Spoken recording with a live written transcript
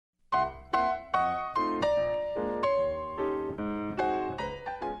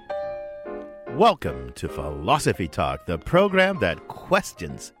Welcome to Philosophy Talk, the program that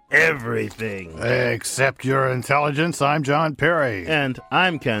questions everything. Except your intelligence. I'm John Perry. And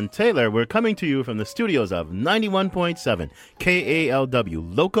I'm Ken Taylor. We're coming to you from the studios of 91.7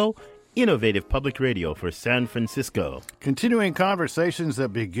 KALW, local, innovative public radio for San Francisco. Continuing conversations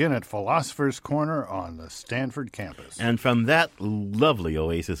that begin at Philosopher's Corner on the Stanford campus. And from that lovely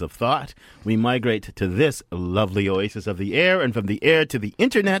oasis of thought, we migrate to this lovely oasis of the air, and from the air to the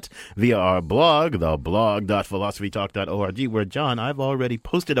internet via our blog, theblog.philosophytalk.org, where, John, I've already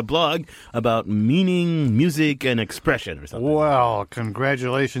posted a blog about meaning, music, and expression or something. Well,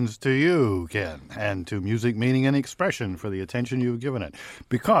 congratulations to you, Ken, and to Music, Meaning, and Expression for the attention you've given it.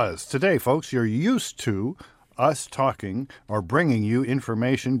 Because today, folks, you're used to us talking or bringing you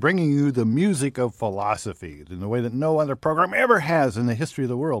information, bringing you the music of philosophy in the way that no other program ever has in the history of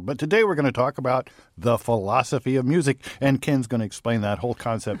the world. But today we're going to talk about the philosophy of music, and Ken's going to explain that whole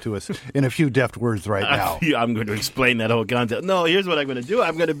concept to us in a few deft words right now. I'm going to explain that whole concept. No, here's what I'm going to do.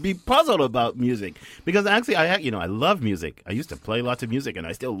 I'm going to be puzzled about music because actually, I love music. I used to play lots of music, and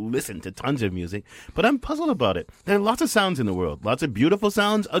I still listen to tons of music, but I'm puzzled about it. There are lots of sounds in the world, lots of beautiful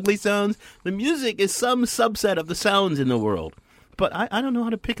sounds, ugly sounds. The music is some subset of the sounds in the world, but I don't know how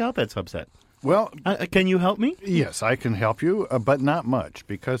to pick out that subset. Well, can you help me? Yes, I can help you, but not much,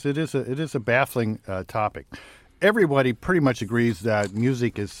 because it is a baffling topic. Everybody pretty much agrees that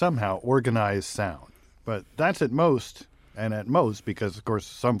music is somehow organized sound, but that's at most, and at most, because of course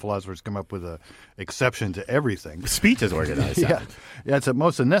some philosophers come up with an exception to everything. Speech is organized sound. Yeah, it's at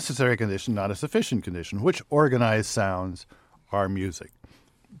most a necessary condition, not a sufficient condition. Which organized sounds are music?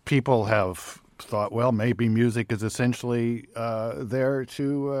 People have thought, well, maybe music is essentially there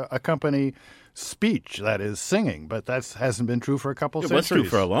to accompany speech, that is, singing. But that hasn't been true for a couple centuries. It was true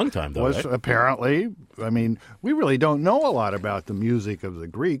for a long time, though, right? Apparently. I mean, we really don't know a lot about the music of the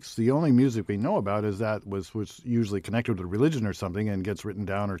Greeks. The only music we know about is that was usually connected with religion or something and gets written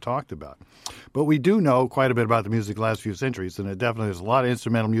down or talked about. But we do know quite a bit about the music the last few centuries, and it definitely is a lot of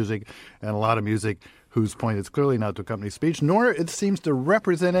instrumental music and a lot of music whose point is clearly not to accompany speech, nor it seems to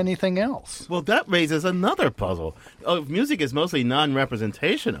represent anything else. Well, that raises another puzzle. If music is mostly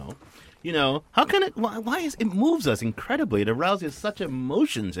non-representational, how can it? Why is it moves us incredibly? It arouses such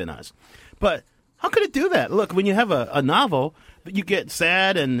emotions in us. But how could it do that? Look, when you have a novel, you get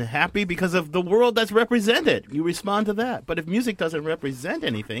sad and happy because of the world that's represented. You respond to that. But if music doesn't represent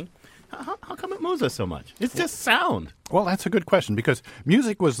anything, how come it moves us so much? It's just sound. Well, that's a good question, because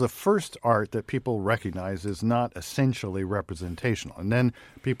music was the first art that people recognized as not essentially representational. And then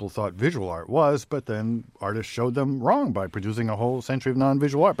people thought visual art was, but then artists showed them wrong by producing a whole century of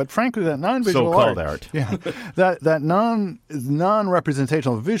non-visual art. But frankly, that non-visual art. Yeah, that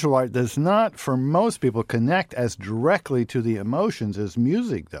non-representational visual art does not, for most people, connect as directly to the emotions as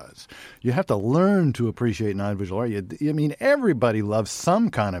music does. You have to learn to appreciate non-visual art. Everybody loves some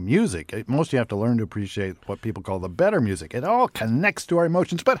kind of music. Most you have to learn to appreciate what people call the better music. It all connects to our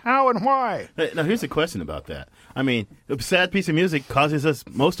emotions, but how and why? Now, here's a question about that. I mean, a sad piece of music causes us,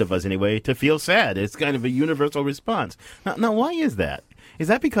 most of us anyway, to feel sad. It's kind of a universal response. Now, why is that? Is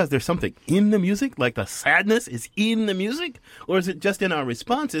that because there's something in the music, like the sadness is in the music? Or is it just in our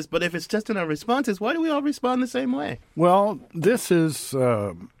responses? But if it's just in our responses, why do we all respond the same way? Well, this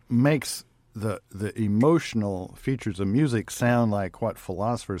makes the emotional features of music sound like what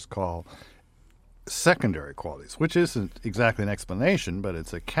philosophers call secondary qualities, which isn't exactly an explanation, but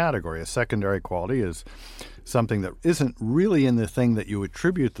it's a category. A secondary quality is something that isn't really in the thing that you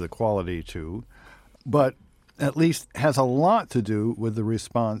attribute the quality to, but at least has a lot to do with the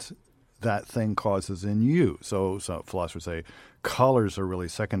response that thing causes in you. So philosophers say colors are really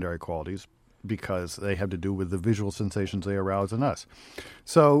secondary qualities because they have to do with the visual sensations they arouse in us.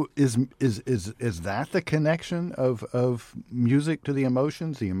 So is that the connection of music to the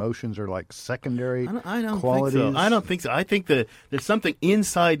emotions? The emotions are like secondary qualities? I don't think so. I think that there's something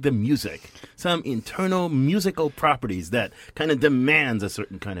inside the music, some internal musical properties that kind of demands a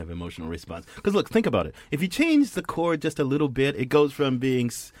certain kind of emotional response. Because look, think about it. If you change the chord just a little bit, it goes from being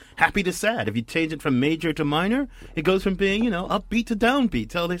happy to sad. If you change it from major to minor, it goes from being, upbeat to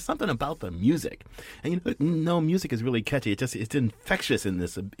downbeat. So there's something about the music. And music is really catchy. It's infectious in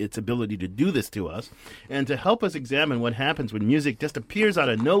its ability to do this to us. And to help us examine what happens when music just appears out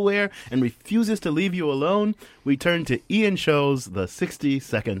of nowhere and refuses to leave you alone, we turn to Ian Scholes, the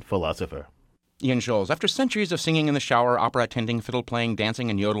 60-second philosopher. Ian Scholes. After centuries of singing in the shower, opera attending, fiddle playing, dancing,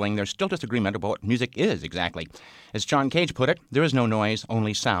 and yodeling, there's still disagreement about what music is exactly. As John Cage put it, there is no noise,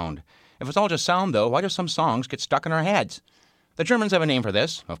 only sound. If it's all just sound, though, why do some songs get stuck in our heads? The Germans have a name for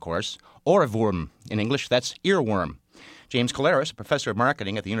this, of course. Ohrwurm. In English, that's earworm. James Caleris, a professor of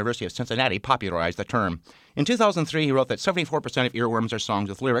marketing at the University of Cincinnati, popularized the term. In 2003, he wrote that 74% of earworms are songs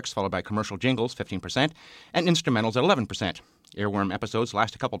with lyrics, followed by commercial jingles, 15%, and instrumentals at 11%. Earworm episodes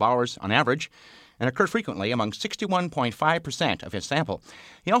last a couple of hours on average and occur frequently among 61.5% of his sample.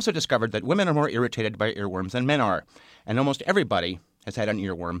 He also discovered that women are more irritated by earworms than men are, and almost everybody has had an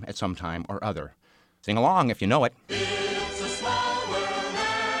earworm at some time or other. Sing along if you know it. It's a small world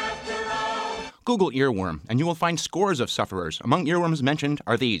after all. Google earworm, and you will find scores of sufferers. Among earworms mentioned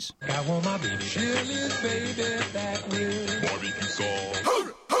are these. I want my baby. Shirley's baby back with barbecue sauce.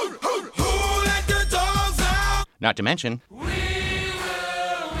 Who let the dogs out? Not to mention, We will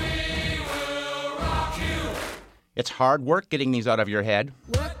rock you. it's hard work getting these out of your head.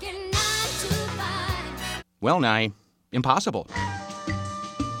 Working 9 to 5. Well nigh impossible.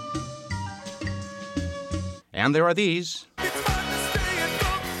 And there are these. It's fun to stay at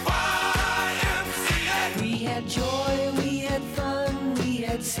the YMCA. We had joy, we had fun, we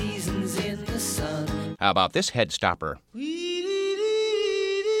had seasons in the sun. How about this head stopper?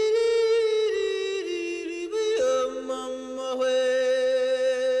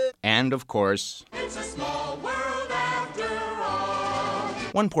 And, of course, It's a small world after all.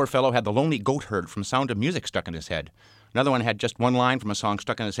 one poor fellow had the lonely goat herd from Sound of Music stuck in his head. Another one had just one line from a song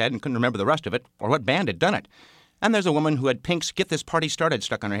stuck in his head and couldn't remember the rest of it or what band had done it. And there's a woman who had Pink's Get This Party Started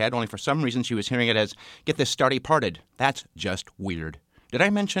stuck on her head, only for some reason she was hearing it as Get This Starty Parted. That's just weird. Did I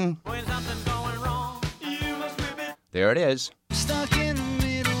mention? When something's going wrong, you must whip it. There it is. Stuck in the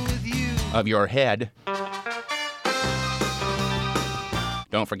middle with you. Of your head.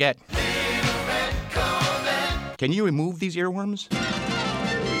 Don't forget. Can you remove these earworms?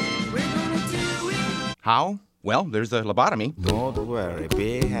 We're gonna do it. How? Well, there's the lobotomy. Don't worry,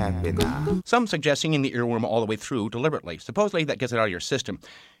 be happy now. Some suggest singing the earworm all the way through deliberately. Supposedly that gets it out of your system.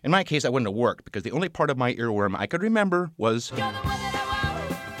 In my case, that wouldn't have worked because the only part of my earworm I could remember was.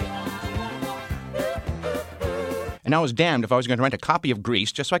 And I was damned if I was going to rent a copy of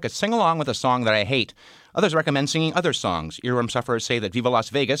Grease just so I could sing along with a song that I hate. Others recommend singing other songs. Earworm sufferers say that Viva Las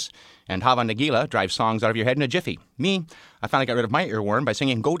Vegas and Hava Nagila drive songs out of your head in a jiffy. Me, I finally got rid of my earworm by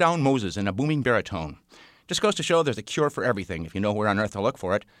singing Go Down Moses in a booming baritone. Just goes to show there's a cure for everything if you know where on earth to look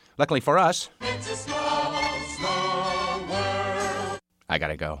for it. Luckily for us, It's a small, small world. I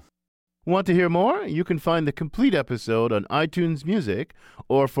gotta go. Want to hear more? You can find the complete episode on iTunes Music,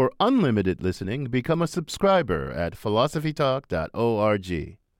 or for unlimited listening, become a subscriber at philosophytalk.org.